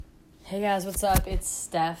Hey guys, what's up? It's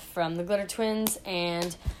Steph from the Glitter Twins,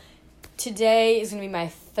 and today is going to be my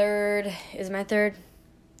third... Is it my third?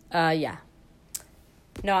 Yeah.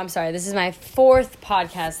 No, I'm sorry. This is my fourth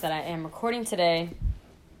podcast that I am recording today,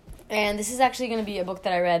 and this is actually going to be a book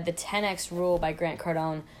that I read, The 10X Rule by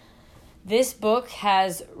Cardone. This book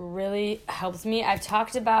has really helped me. I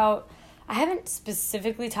haven't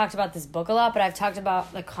specifically talked about this book a lot, but I've talked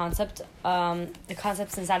about the concepts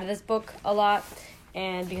inside of this book a lot.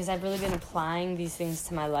 And because I've really been applying these things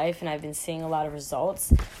to my life and I've been seeing a lot of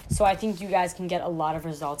results. So I think you guys can get a lot of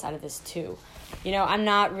results out of this too. You know, I'm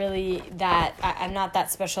not that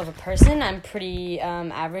special of a person. I'm pretty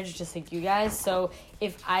average, just like you guys. So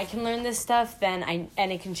if I can learn this stuff, and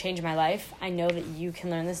it can change my life, I know that you can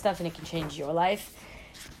learn this stuff and it can change your life.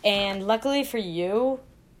 And luckily for you,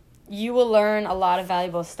 you will learn a lot of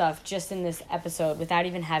valuable stuff just in this episode without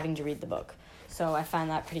even having to read the book. So I find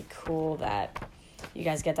that pretty cool that you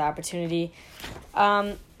guys get the opportunity. So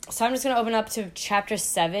I'm just going to open up to chapter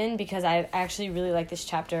 7 because I actually really like this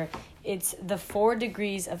chapter. It's the 4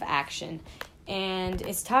 degrees of action. And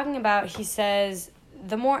it's talking about, he says,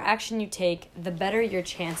 the more action you take, the better your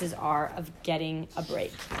chances are of getting a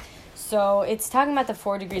break. So it's talking about the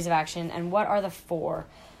 4 degrees of action. And what are the 4?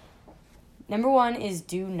 Number 1 is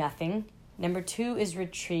do nothing. Number 2 is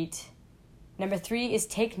retreat. Number 3 is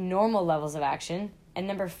take normal levels of action. And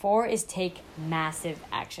number 4 is take massive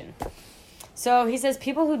action. So he says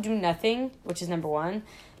people who do nothing, which is number 1,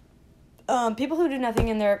 people who do nothing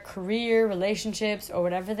in their career, relationships, or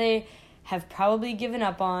whatever they have probably given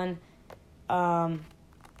up on,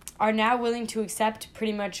 are now willing to accept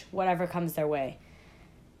pretty much whatever comes their way.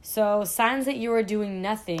 So signs that you are doing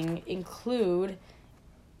nothing include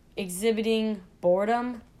exhibiting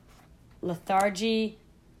boredom, lethargy,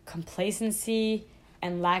 complacency,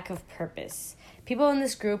 and lack of purpose. People in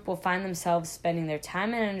this group will find themselves spending their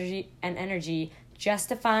time and energy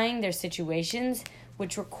justifying their situations,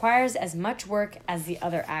 which requires as much work as the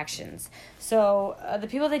other actions. So the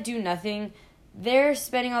people that do nothing, they're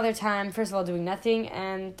spending all their time, first of all, doing nothing,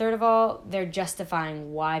 and third of all, they're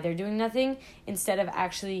justifying why they're doing nothing instead of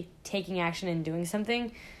actually taking action and doing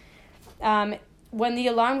something. When the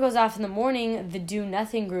alarm goes off in the morning, the do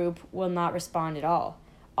nothing group will not respond at all.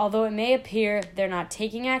 Although it may appear they're not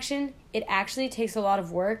taking action, it actually takes a lot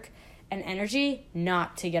of work and energy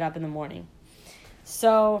not to get up in the morning.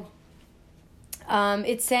 So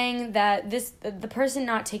it's saying that the person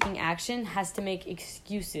not taking action has to make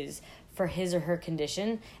excuses for his or her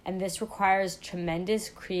condition, and this requires tremendous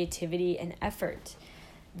creativity and effort.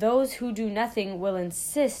 Those who do nothing will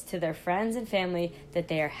insist to their friends and family that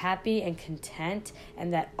they are happy and content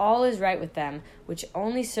and that all is right with them, which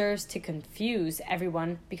only serves to confuse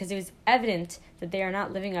everyone because it is evident that they are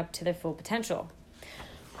not living up to their full potential.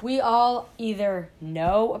 We all either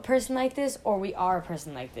know a person like this or we are a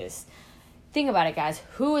person like this. Think about it, guys.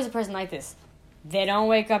 Who is a person like this? They don't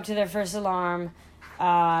wake up to their first alarm.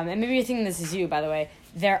 And maybe you're thinking this is you, by the way.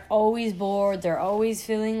 They're always bored. They're always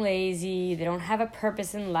feeling lazy. They don't have a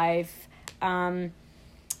purpose in life. And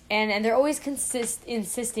they're always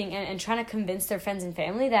insisting and trying to convince their friends and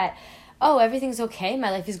family that, oh, everything's okay. My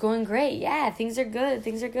life is going great. Yeah, things are good.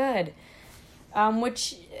 Things are good.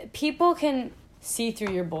 Which people can see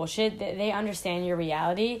through your bullshit. They understand your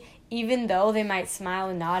reality, even though they might smile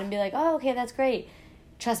and nod and be like, oh, okay, that's great.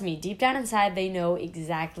 Trust me, deep down inside, they know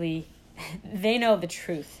exactly... They know the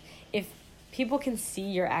truth. If people can see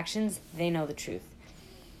your actions, they know the truth.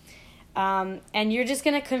 And you're just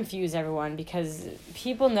going to confuse everyone because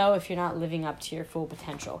people know if you're not living up to your full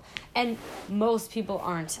potential. And most people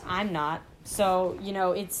aren't. I'm not. So,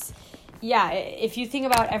 if you think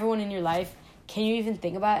about everyone in your life, can you even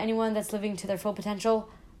think about anyone that's living to their full potential?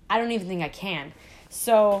 I don't even think I can.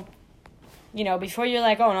 So, before you're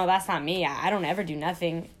like, oh, no, that's not me. I don't ever do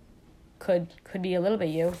nothing. Could be a little bit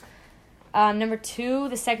you. Number 2,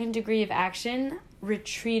 the second degree of action,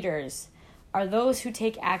 retreaters, are those who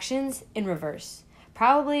take actions in reverse,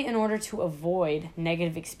 probably in order to avoid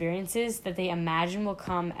negative experiences that they imagine will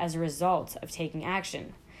come as a result of taking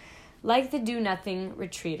action. Like the do-nothing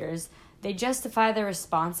retreaters, they justify their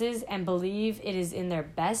responses and believe it is in their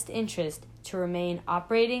best interest to remain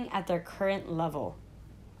operating at their current level.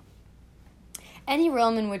 Any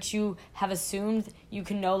realm in which you have assumed you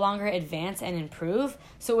can no longer advance and improve.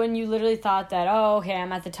 So when you literally thought that, oh, okay,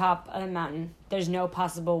 I'm at the top of the mountain. There's no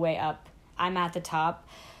possible way up. I'm at the top.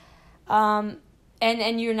 And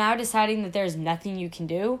you're now deciding that there's nothing you can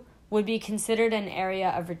do would be considered an area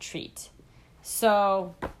of retreat.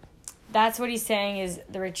 So that's what he's saying is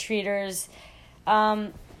the retreaters.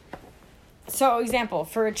 So example,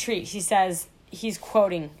 for retreat, he says he's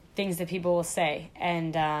quoting things that people will say.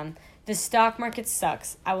 And The stock market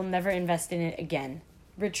sucks. I will never invest in it again.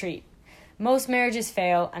 Retreat. Most marriages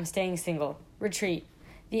fail. I'm staying single. Retreat.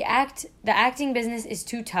 The acting business is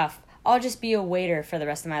too tough. I'll just be a waiter for the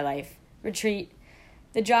rest of my life. Retreat.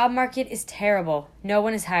 The job market is terrible. No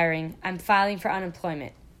one is hiring. I'm filing for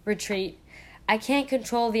unemployment. Retreat. I can't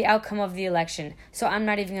control the outcome of the election, so I'm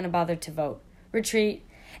not even going to bother to vote. Retreat.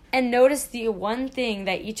 And notice the one thing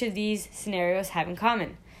that each of these scenarios have in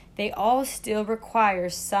common. They all still require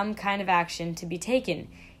some kind of action to be taken,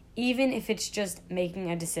 even if it's just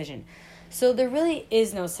making a decision. So there really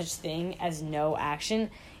is no such thing as no action.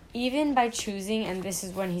 Even by choosing, and this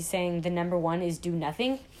is when he's saying the number one is do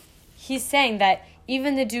nothing, he's saying that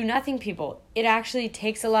even the do nothing people, it actually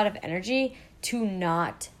takes a lot of energy to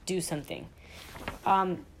not do something.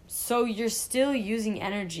 So you're still using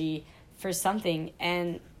energy for something,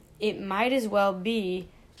 and it might as well be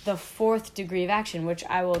the fourth degree of action, which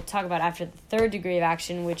I will talk about after the third degree of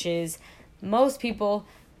action, which is most people,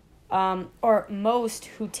 or most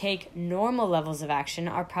who take normal levels of action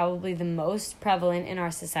are probably the most prevalent in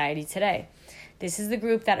our society today. This is the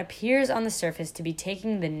group that appears on the surface to be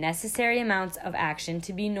taking the necessary amounts of action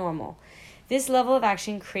to be normal. This level of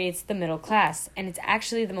action creates the middle class, and it's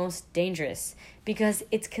actually the most dangerous because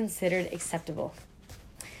it's considered acceptable.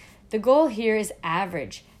 The goal here is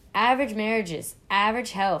average. Average marriages,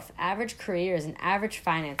 average health, average careers, and average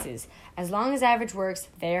finances. As long as average works,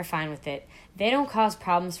 they are fine with it. They don't cause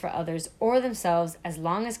problems for others or themselves as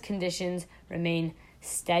long as conditions remain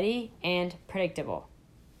steady and predictable.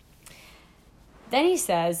 Then he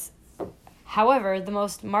says, however, the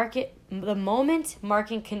moment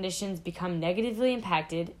market conditions become negatively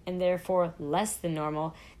impacted and therefore less than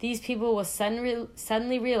normal, these people will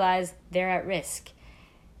suddenly realize they're at risk.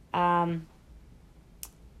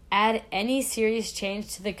 Add any serious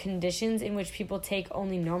change to the conditions in which people take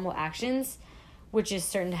only normal actions, which is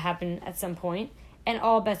certain to happen at some point, and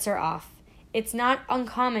all bets are off. It's not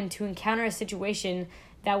uncommon to encounter a situation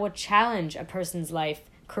that will challenge a person's life,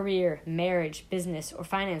 career, marriage, business, or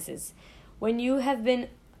finances. When you have been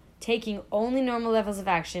taking only normal levels of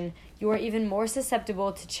action, you are even more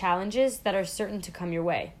susceptible to challenges that are certain to come your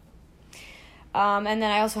way. And then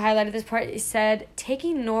I also highlighted this part. It said,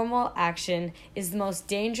 taking normal action is the most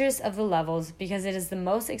dangerous of the levels because it is the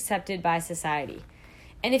most accepted by society.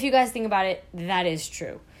 And if you guys think about it, that is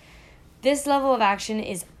true. This level of action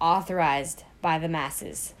is authorized by the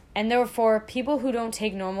masses. And therefore, people who don't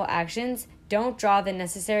take normal actions don't draw the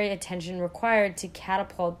necessary attention required to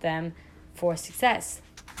catapult them for success.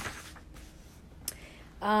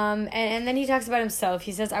 And then he talks about himself.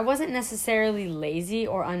 He says, I wasn't necessarily lazy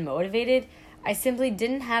or unmotivated. I simply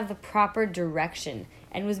didn't have the proper direction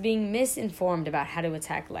and was being misinformed about how to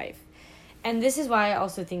attack life. And this is why I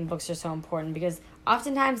also think books are so important, because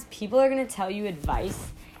oftentimes people are going to tell you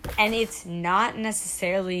advice and it's not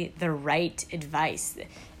necessarily the right advice.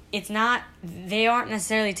 They aren't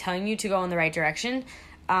necessarily telling you to go in the right direction.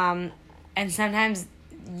 And sometimes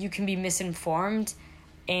you can be misinformed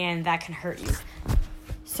and that can hurt you.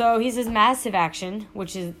 So he says massive action,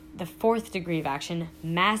 which is the fourth degree of action.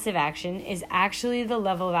 Massive action is actually the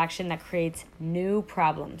level of action that creates new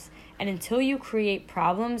problems. And until you create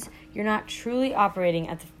problems, you're not truly operating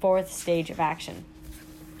at the fourth stage of action.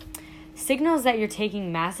 Signals that you're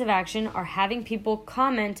taking massive action are having people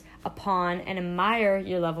comment upon and admire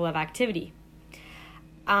your level of activity.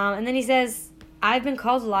 And then he says, I've been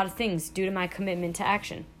called a lot of things due to my commitment to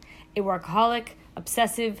action. A workaholic,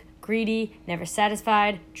 obsessive, greedy, never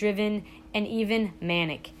satisfied, driven, and even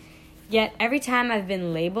manic. Yet every time I've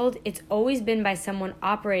been labeled, it's always been by someone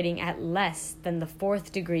operating at less than the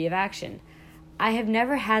fourth degree of action. I have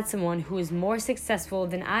never had someone who is more successful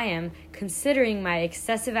than I am considering my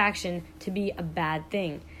excessive action to be a bad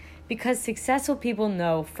thing, because successful people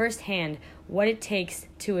know firsthand what it takes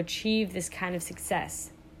to achieve this kind of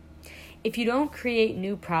success. If you don't create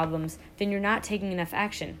new problems, then you're not taking enough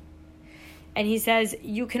action. And he says,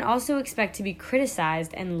 you can also expect to be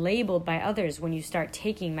criticized and labeled by others when you start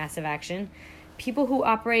taking massive action. People who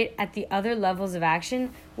operate at the other levels of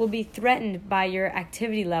action will be threatened by your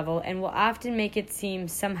activity level and will often make it seem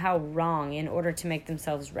somehow wrong in order to make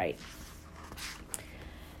themselves right.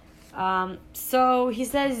 So he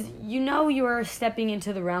says, you are stepping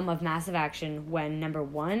into the realm of massive action when, number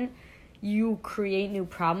one, you create new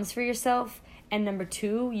problems for yourself, and number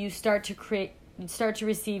two, you start to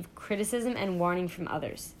receive criticism and warning from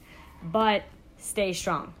others. But stay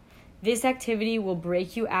strong. This activity will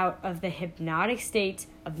break you out of the hypnotic state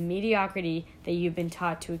of mediocrity that you've been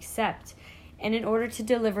taught to accept. And in order to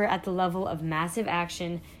deliver at the level of massive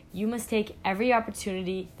action, you must take every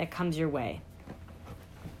opportunity that comes your way.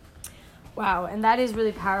 Wow, and that is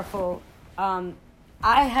really powerful. I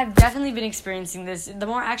have definitely been experiencing this. The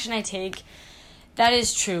more action I take, that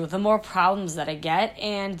is true. The more problems that I get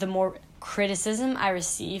and the more criticism I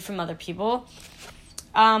receive from other people.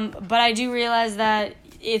 But I do realize that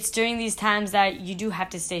it's during these times that you do have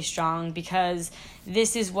to stay strong, because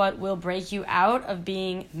this is what will break you out of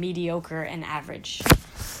being mediocre and average.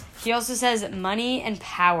 He also says money and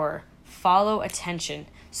power follow attention.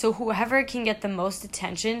 So whoever can get the most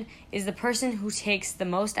attention is the person who takes the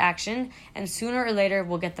most action, and sooner or later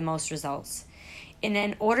will get the most results. And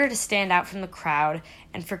in order to stand out from the crowd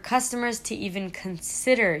and for customers to even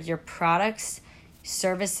consider your products,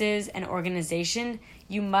 services, and organization,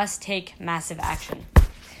 you must take massive action.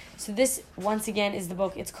 So this, once again, is the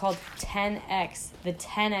book. It's called 10X, the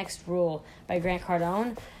 10X Rule by Grant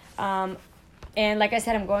Cardone. And like I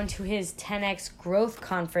said, I'm going to his 10X Growth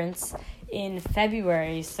Conference in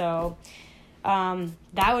February. So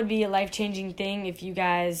that would be a life-changing thing if you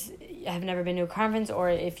guys have never been to a conference, or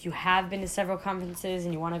if you have been to several conferences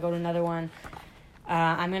and you want to go to another one.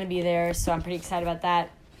 I'm going to be there, so I'm pretty excited about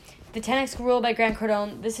that. The 10X Rule by Grant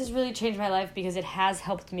Cardone, this has really changed my life because it has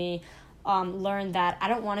helped me learn that I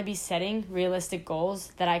don't want to be setting realistic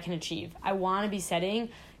goals that I can achieve. I want to be setting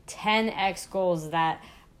 10X goals that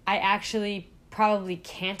I actually probably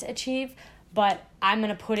can't achieve, but I'm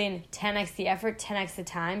going to put in 10X the effort, 10X the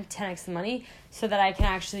time, 10X the money, so that I can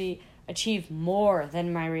actually achieve more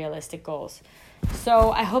than my realistic goals.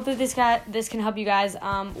 So I hope that this can help you guys.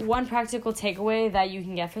 One practical takeaway that you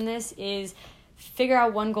can get from this is figure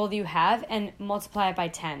out one goal that you have and multiply it by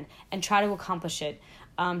 10 and try to accomplish it.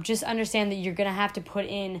 Just understand that you're going to have to put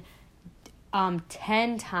in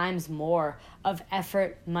 10 times more of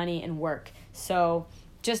effort, money, and work. So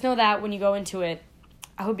just know that when you go into it.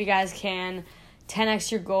 I hope you guys can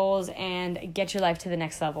 10X your goals and get your life to the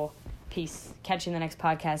next level. Peace. Catch you in the next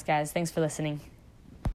podcast, guys. Thanks for listening.